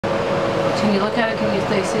Can you look at it? Can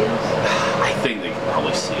they see us? I think they can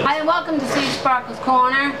probably see us. Hi, and welcome to Seasparkles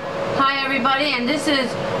Corner. Hi, everybody, and this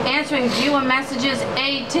is answering viewer messages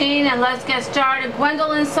 18, and let's get started.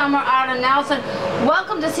 Gwendolyn Summer out of Nelson.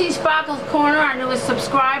 Welcome to Seasparkles Corner, our newest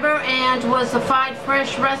subscriber. And was the fried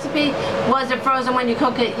fish recipe, was it frozen when you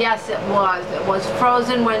cook it? Yes, it was. It was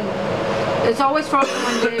frozen when, it's always frozen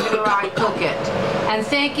when David or I cook it. And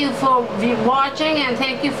thank you for watching, and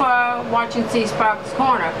thank you for watching Seasparkles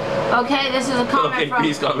Corner. Okay, this is a comment from... Okay,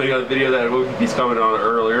 Peace commenting on the video that Peace commented on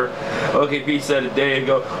earlier. Okay, Peace said a day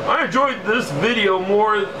ago, I enjoyed this video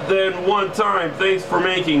more than one time. Thanks for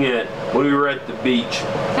making it when we were at the beach.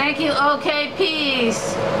 Thank you, Okay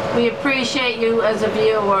Peace. We appreciate you as a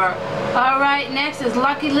viewer. Alright, next is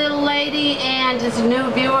Lucky Little Lady, and it's a new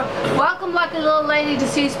viewer. Welcome, Lucky Little Lady, to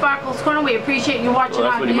Seasparkles Corner. We appreciate you watching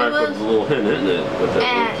our viewers. That's when you might put a little hint, isn't it? With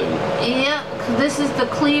that thing. Yep, this is the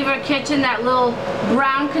Cleaver Kitchen, that little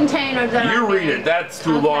brown container that you read it. That's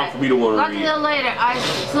too long for me to want to read. Lucky Little Lady, I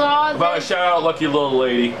saw this. About a shout out, Lucky Little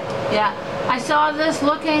Lady. Yeah, I saw this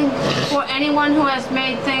looking for anyone who has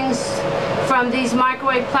made things from these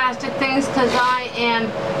microwave plastic things, because I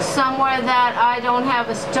am somewhere that I don't have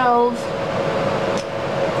a stove.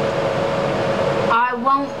 I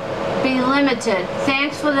won't be limited.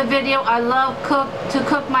 Thanks for the video. I love to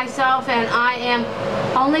cook myself, and I am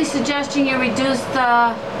only suggesting you reduce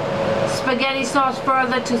the spaghetti sauce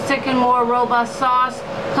further to thicken more robust sauce.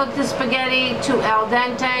 Cook the spaghetti to al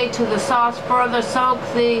dente, to the sauce further. Soak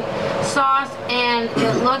the sauce, and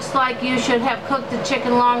it looks like you should have cooked the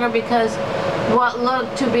chicken longer, because what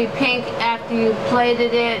looked to be pink after you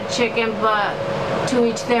plated it, chicken, but to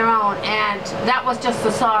each their own. And that was just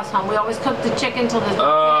the sauce, hon. We always cook the chicken till the...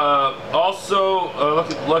 Also,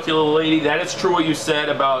 Lucky Little Lady, that is true what you said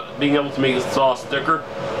about being able to make the sauce thicker.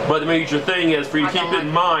 But the major thing is for you to keep in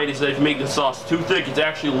mind is that if you make the sauce too thick, it's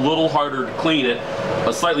actually a little harder to clean it.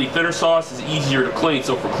 A slightly thinner sauce is easier to clean.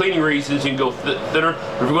 So for cleaning reasons, you can go thinner.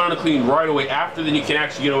 If you're going to clean right away after, then you can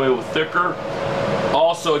actually get away with thicker.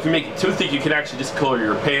 Also, if you make it too thick, you can actually discolor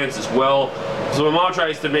your pans as well. So my mom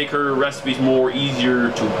tries to make her recipes more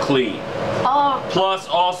easier to clean. Oh. Plus,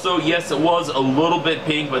 also, yes, it was a little bit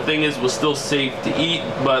pink, but the thing is, it was still safe to eat.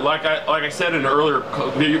 But like I said in an earlier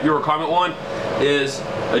viewer comment one, is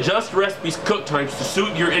adjust recipes cook times to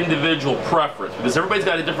suit your individual preference, because everybody's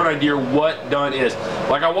got a different idea what done is.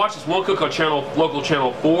 Like I watched this one cook on local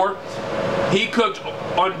channel 4. He cooked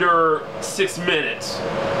under 6 minutes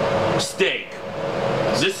steak.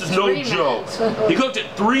 This is no joke. He cooked it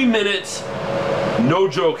 3 minutes. No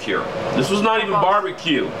joke here. This was not even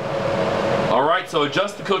barbecue. Alright, so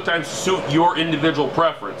adjust the cook times to suit your individual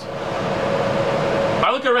preference.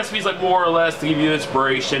 I look at recipes like more or less to give you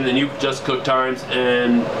inspiration, and you adjust cook times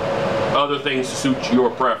and other things to suit your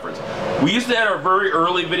preference. We used to, at our very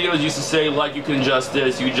early videos, used to say, like, you can adjust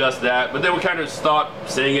this, you adjust that, but then we kind of stopped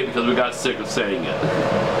saying it because we got sick of saying it.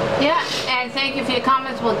 Yeah, and thank you for your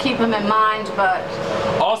comments. We'll keep them in mind, but...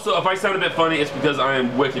 Also, if I sound a bit funny, it's because I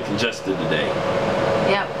am wicked congested today.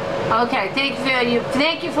 Yep. Okay,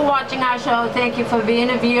 thank you for watching our show. Thank you for being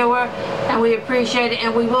a viewer, and we appreciate it,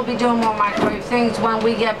 and we will be doing more microwave things when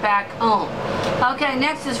we get back home. Okay,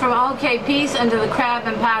 next is from OK Peace under the crab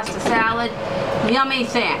and pasta salad. Yummy,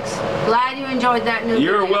 thanks. Glad you enjoyed that new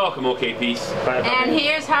video. You're welcome, OK Peace. And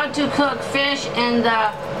here's how to cook fish in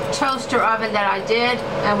the toaster oven that I did.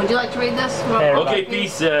 And would you like to read this? OK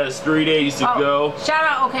Peace says 3 days ago. Shout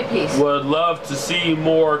out OK Peace. Would love to see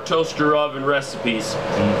more toaster oven recipes.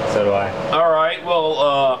 So do I. Alright,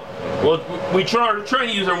 well, we try to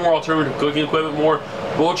use our more alternative cooking equipment more,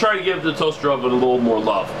 but we'll try to give the toaster oven a little more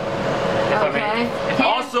love. Okay.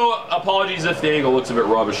 Also, apologies if the angle looks a bit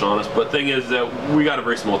rubbish on us, but thing is that we got a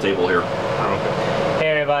very small table here. Hey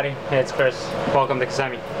everybody, it's Chris. Welcome to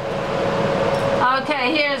Kissimmee.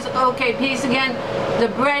 Okay, here's OK Peace again. The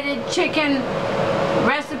breaded chicken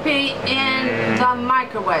recipe in the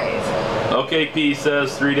microwave. OK Peace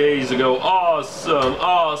says 3 days ago, awesome,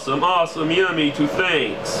 awesome, awesome, yummy, to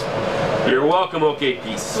thanks. You're welcome, OK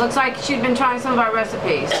Peace. Looks like she'd been trying some of our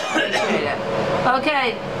recipes. Appreciate it.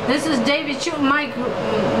 Okay, this is David shooting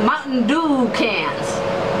Mountain Dew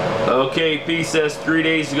cans. OK Peace says 3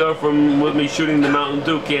 days ago with me shooting the Mountain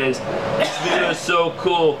Dew cans. This video is so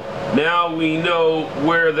cool. Now we know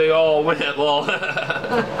where they all went, lol.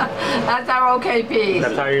 That's our OK Peace.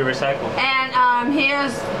 That's how you recycle. And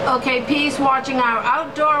here's OK Peace watching our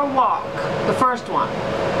outdoor walk. The first one.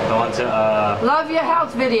 The one to, Love Your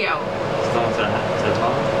Health video. The one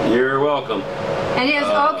to You're welcome. And here's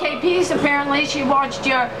OK Peace. Apparently she watched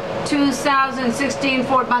your 2016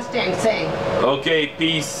 Ford Mustang sing. OK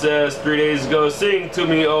Peace says 3 days ago, sing to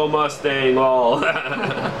me, oh Mustang, lol.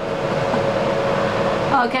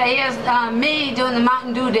 Okay, here's me doing the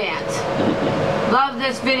Mountain Dew dance. Love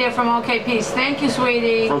this video from OK Peace. Thank you,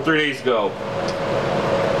 sweetie. From 3 days ago.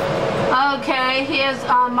 Okay, here's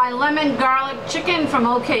my lemon garlic chicken from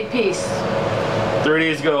OK Peace. 3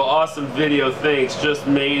 days ago, awesome video, thanks. Just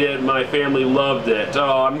made it, my family loved it.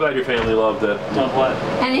 Oh, I'm glad your family loved it. Love what?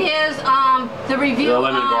 And here's the review The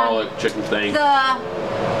lemon on garlic chicken thing. the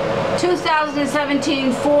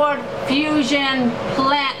 2017 Ford Fusion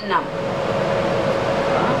Platinum.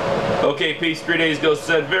 Okay, Peace 3 days ago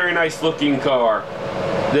said, very nice looking car.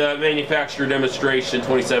 The manufacturer demonstration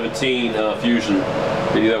 2017 Fusion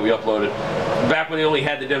video that we uploaded. Back when they only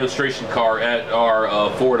had the demonstration car at our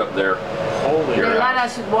Ford up there. Holy They crap. let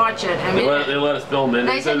us watch it. I mean, They let us film it.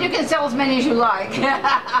 they said you can sell as many as you like.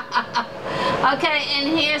 Okay, and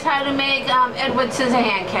here's how to make Edward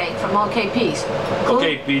Scissorhand cake from OK Peace. Cool,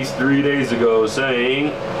 Okay, Peace 3 days ago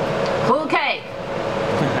saying, cool cake.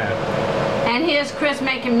 And here's Chris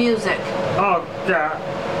making music. Oh,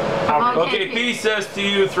 God. okay, Peace says to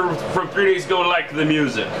you from 3 days ago, like the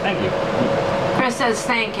music. Thank you. Chris says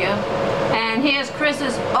thank you. And here's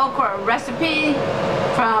Chris's okra recipe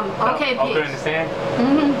from OK I'll put it in the Peace. stand?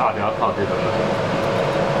 Mm-hmm. I'll do them.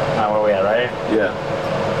 Where we at, right here?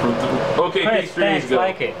 Yeah. Okay, Chris, Peace 3 days thanks, ago.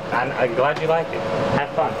 like it. I'm glad you liked it. Have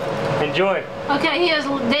fun. Enjoy. Okay, here's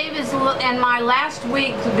David's and my last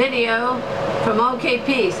week's video from OK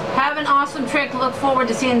Peace. Have an awesome trip. Look forward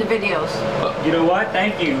to seeing the videos You know what?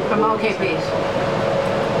 Thank you. from OK Peace.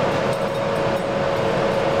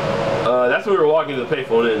 That's when we were walking to the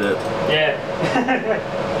payphone, isn't it? Yeah.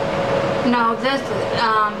 No, this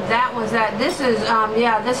that was that. This is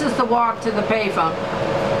yeah, this is the walk to the payphone.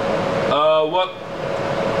 What?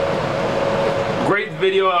 Great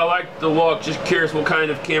video. I like the walk. Just curious, what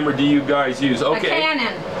kind of camera do you guys use? Okay. A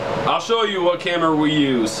Canon. I'll show you what camera we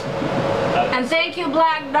use. And thank you,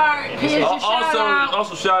 Black Dart. Here's your shout out.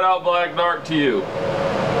 Also shout out Black Dart to you.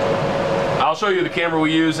 I'll show you the camera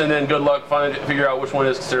we use, and then good luck figure out which one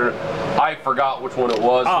is considered. I forgot which one it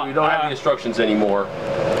was. Oh, we don't have the instructions anymore.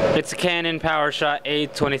 It's a Canon PowerShot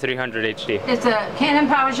A2300 HD. It's a Canon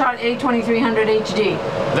PowerShot A2300 HD.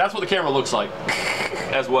 That's what the camera looks like,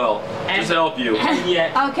 as well. Just to help you.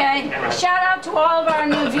 Yeah. Okay. Shout out to all of our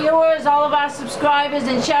new viewers, all of our subscribers,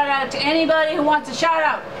 and shout out to anybody who wants a shout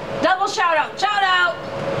out. Double shout out. Shout out.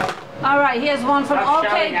 All right. Here's one from Stop OK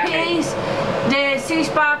shouting at me. Peace. The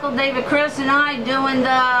Seasparkle, David, Chris, and I doing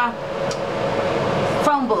the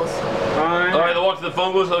phone booth. Alright, the walk to the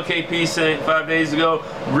phone booth, OK Peace, 5 days ago.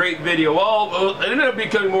 Great video. Well, it ended up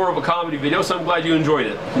becoming more of a comedy video, so I'm glad you enjoyed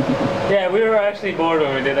it. Yeah, we were actually bored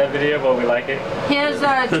when we did that video, but we like it. Here's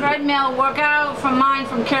a treadmill workout from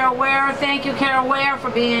Carol Ware. Thank you, Carol Ware,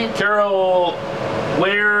 for being... Carol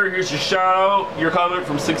Ware, here's your shout out. Your comment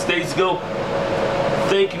from 6 days ago.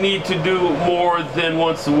 Think need to do more than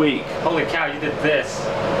once a week. Holy cow, you did this.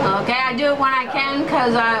 Okay, I do it when I can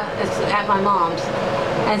because it's at my mom's.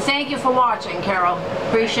 And thank you for watching, Carol.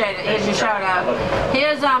 Appreciate it. Here's your shout out.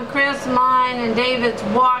 Here's Chris, mine, and David's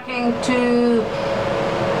walking to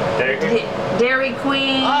Dairy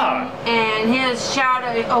Queen. Ah. And his shout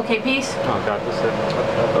out, OK Peace. Oh god, this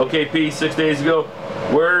is... OK Peace, 6 days ago.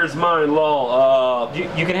 Where's mine, lol?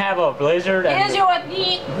 You can have a blizzard and... Here's your...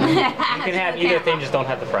 You can have either thing, just don't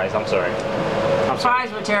have the fries. I'm sorry.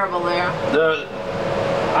 Fries were terrible there.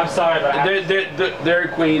 I'm sorry, but Dairy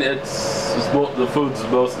Queen, the food's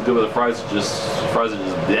most good, but the fries are just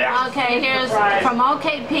yeah. Okay, here's from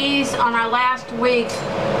OK Peace on our last week's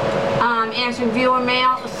answering viewer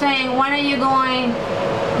mail, saying when are you going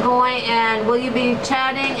and will you be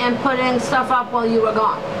chatting and putting stuff up while you were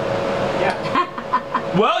gone? Yeah.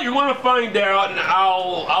 Well, you want to find out, and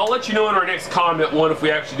I'll let you know in our next comment one if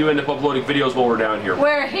we actually do end up uploading videos while we're down here.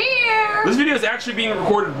 We're here! This video is actually being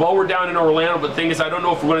recorded while we're down in Orlando, but the thing is, I don't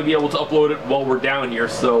know if we're going to be able to upload it while we're down here,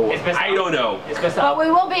 so I don't know. But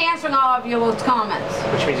we will be answering all of your comments.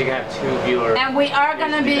 Which means you can have 2 viewers. And we are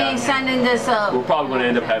going to be sending this up. We're probably going to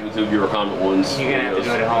end up having 2 viewer comment ones. You're going to have to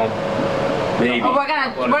do it at home. Maybe. Oh,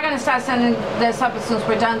 we're gonna start sending this up as soon as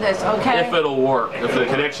we're done this, okay? If it'll work, if the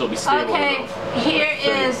connection will be stable enough. Here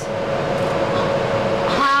is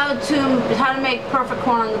how to make perfect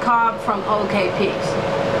corn on the cob from OK Peace.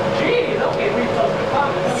 Jeez, okay, repost the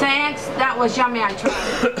comments. Thanks, that was yummy, I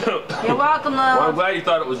tried. You're welcome, love. Well, I'm glad you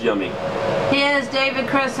thought it was yummy. Here's David,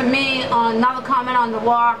 Chris, and me on another comment on the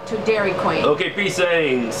walk to Dairy Queen. OK Peace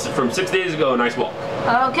saying from 6 days ago, nice walk.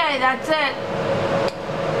 Okay, that's it.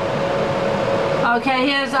 Okay,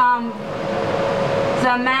 here's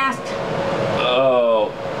the masked.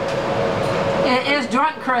 Oh. It is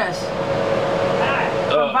Drunk Chris.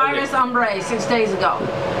 From Virus Umbre 6 days ago.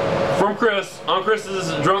 From Chris, on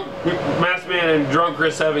Chris's drunk masked man and drunk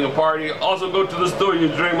Chris having a party. Also go to the store, you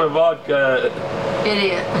drink my vodka.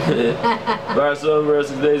 Idiot. Alright, so the rest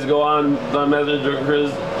of the days go on message drunk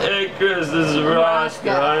Chris. Hey Chris, this is Roshka.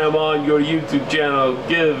 I am on your YouTube channel.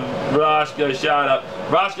 Give Roshka a shout out.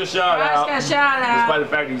 Roshka shout out. Roshka shout out. Despite the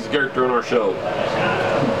fact he's a character on our show.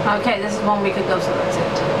 Okay, this is 1 week ago, so that's it.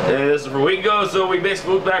 And this is from a week ago, so we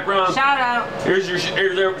basically moved back around. Shout out. Here's your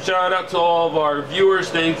shout out to all of our viewers.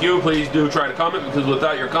 Thank you. Please do try to comment, because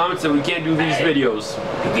without your comments, then we can't do these videos.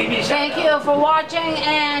 Thank you for watching,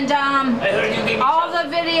 and all the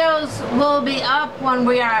videos will be up when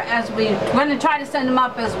we're going to try to send them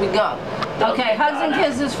up as we go. Okay, hugs and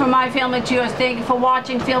kisses from my family to yours. Thank you for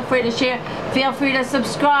watching. Feel free to share. Feel free to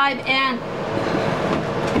subscribe, and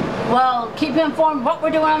well, keep you informed what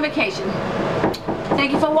we're doing on vacation.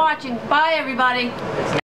 Thank you for watching. Bye, everybody.